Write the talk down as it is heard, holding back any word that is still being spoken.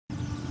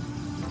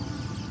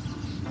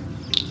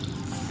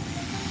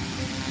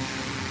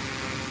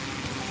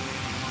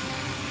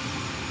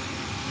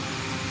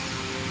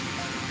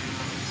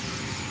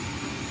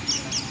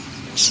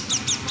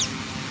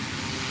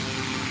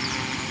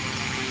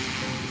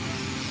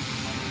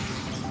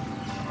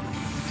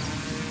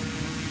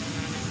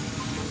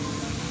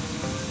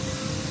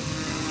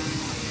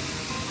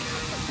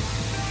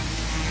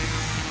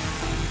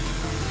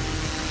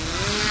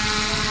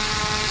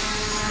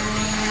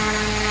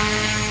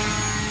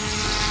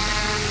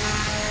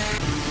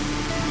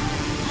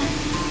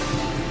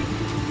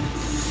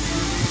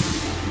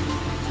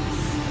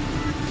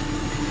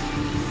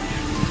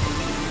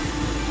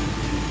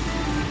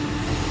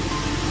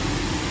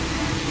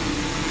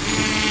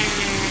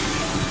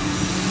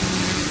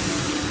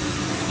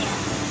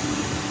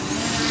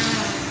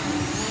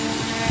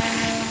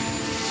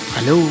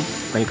Hello,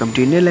 welcome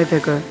to Indian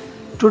LifeHacker.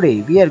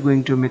 Today we are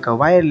going to make a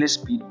wireless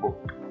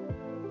speedboat.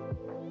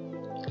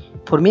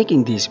 For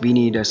making this we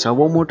need a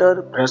servo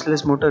motor,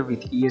 brushless motor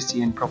with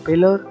ESC and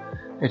propeller,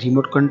 a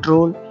remote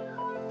control,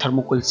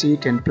 thermocol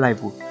sheet and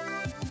plywood.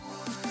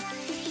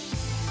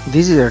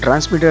 This is a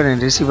transmitter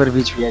and receiver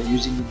which we are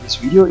using in this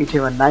video. It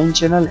has a 9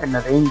 channel and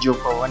a range of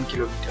 1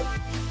 km.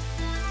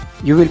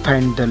 You will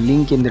find the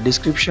link in the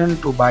description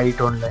to buy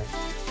it online.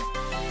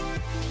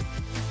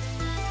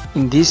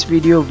 In this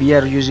video we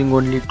are using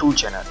only 2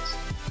 channels.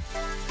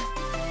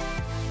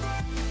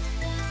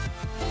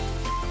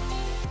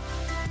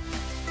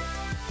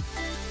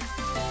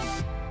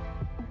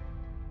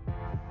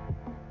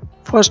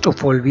 First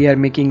of all, we are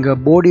making a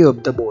body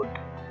of the boat.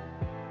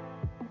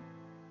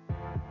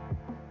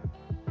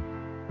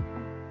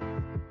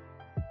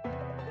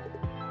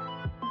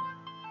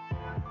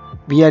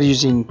 We are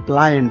using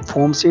ply and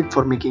foam sheet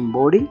for making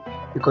body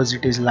because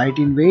it is light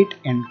in weight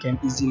and can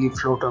easily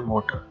float on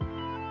water.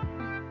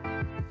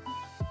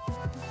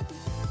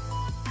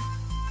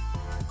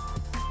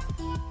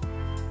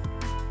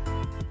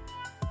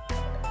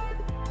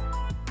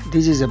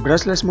 This is a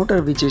brushless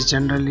motor which is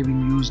generally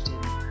being used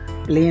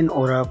in plane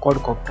or a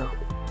quadcopter.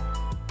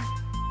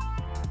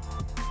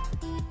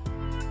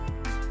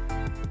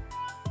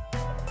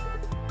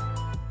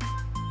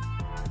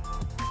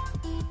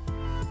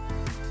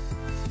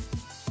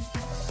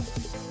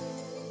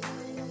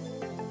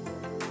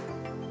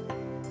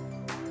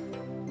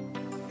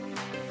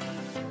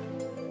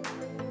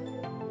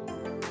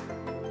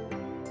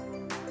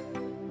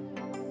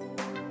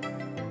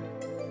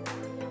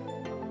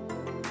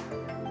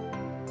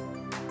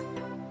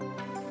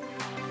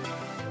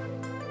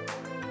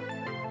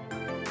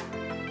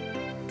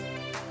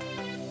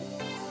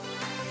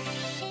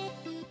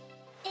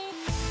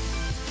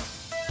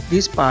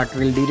 This part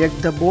will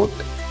direct the boat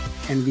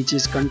and which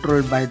is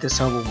controlled by the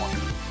servo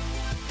motor.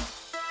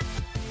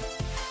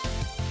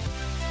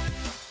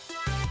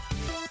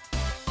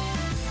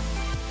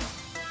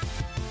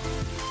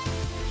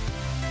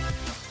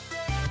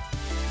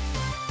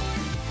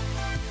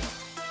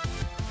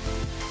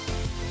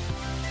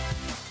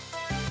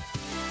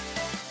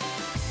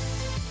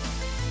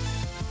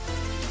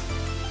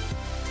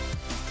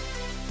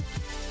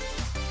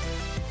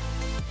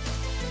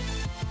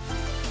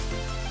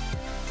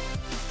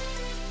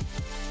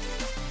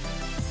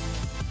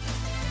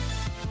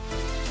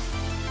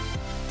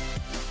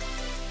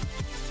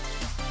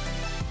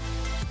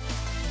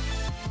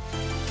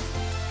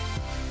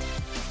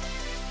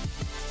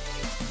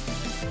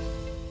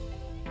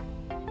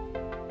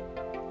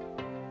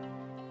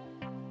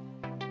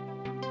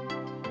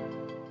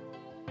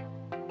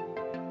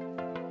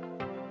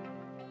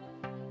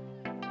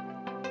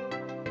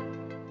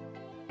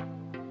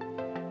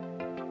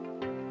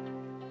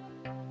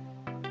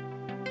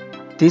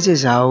 This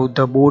is how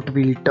the boat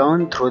will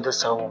turn through the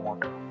servo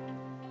motor.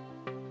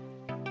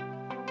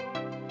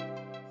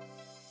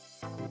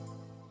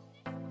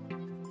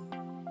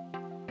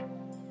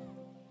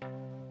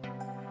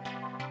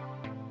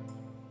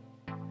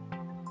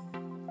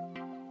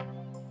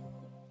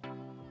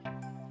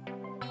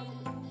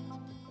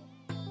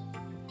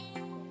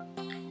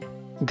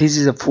 This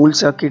is a full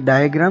circuit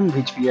diagram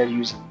which we are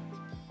using.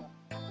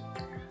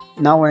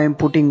 Now I am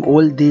putting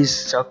all these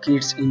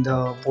circuits in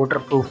the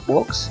waterproof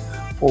box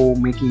for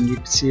making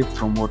it safe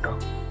from water.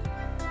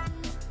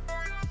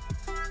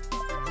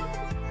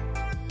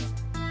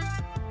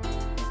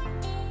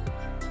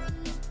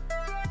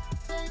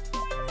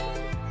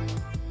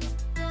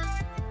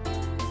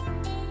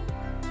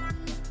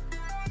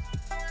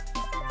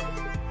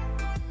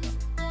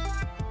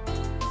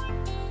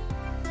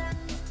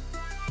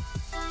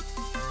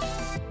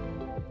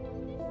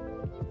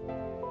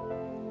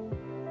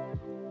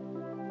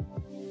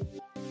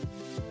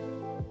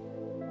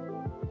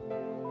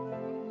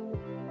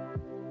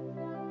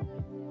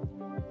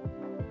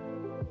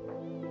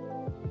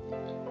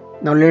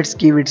 Now let's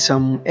give it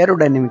some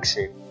aerodynamic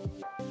shape.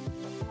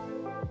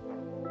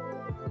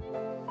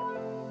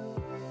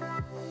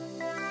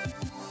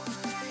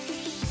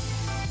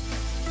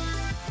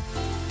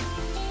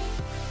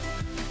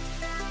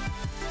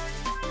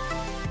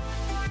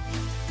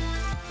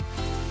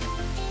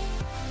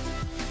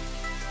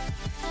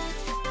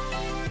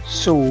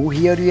 So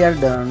here we are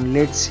done.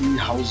 Let's see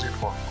how's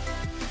it work.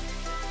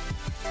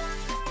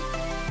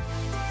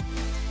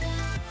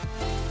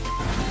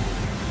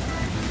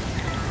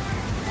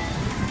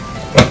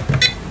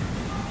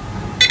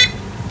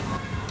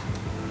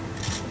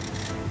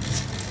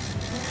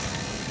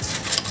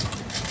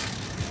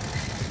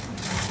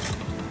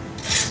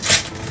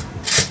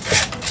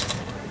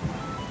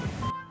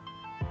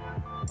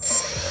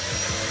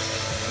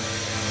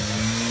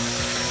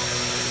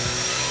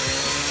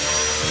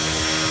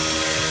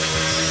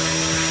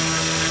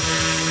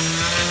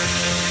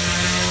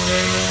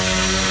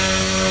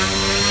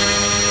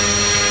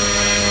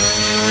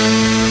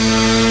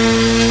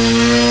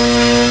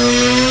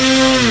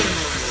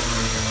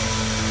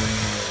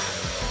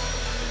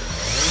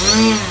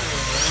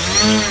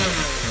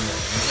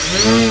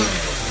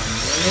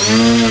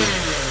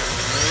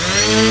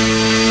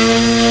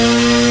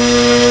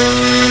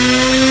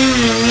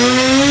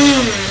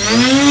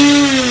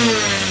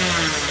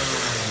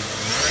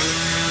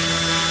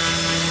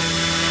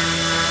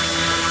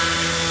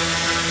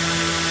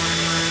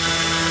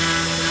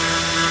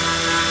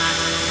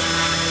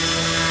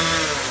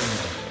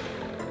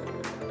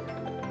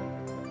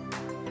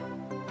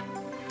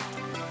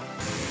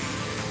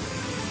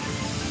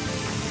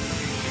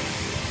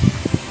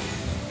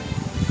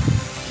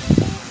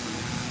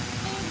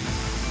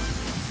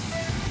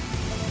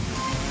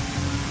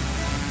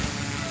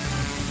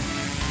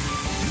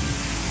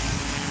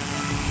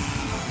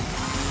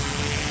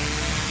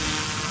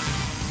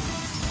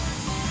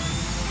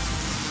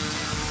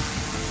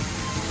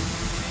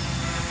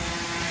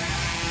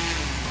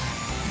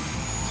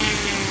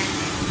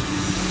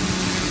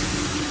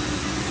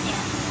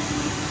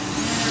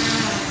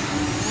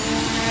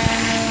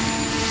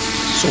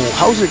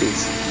 how's it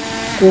is?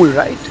 Cool,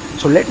 right?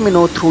 So let me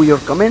know through your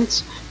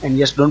comments, and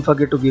yes, don't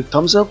forget to give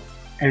thumbs up.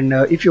 And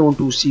if you want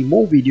to see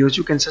more videos,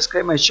 you can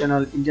subscribe my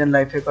channel Indian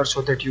LifeHacker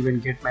so that you can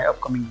get my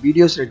upcoming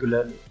videos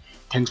regularly.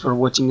 Thanks for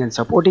watching and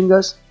supporting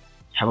us.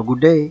 Have a good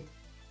day.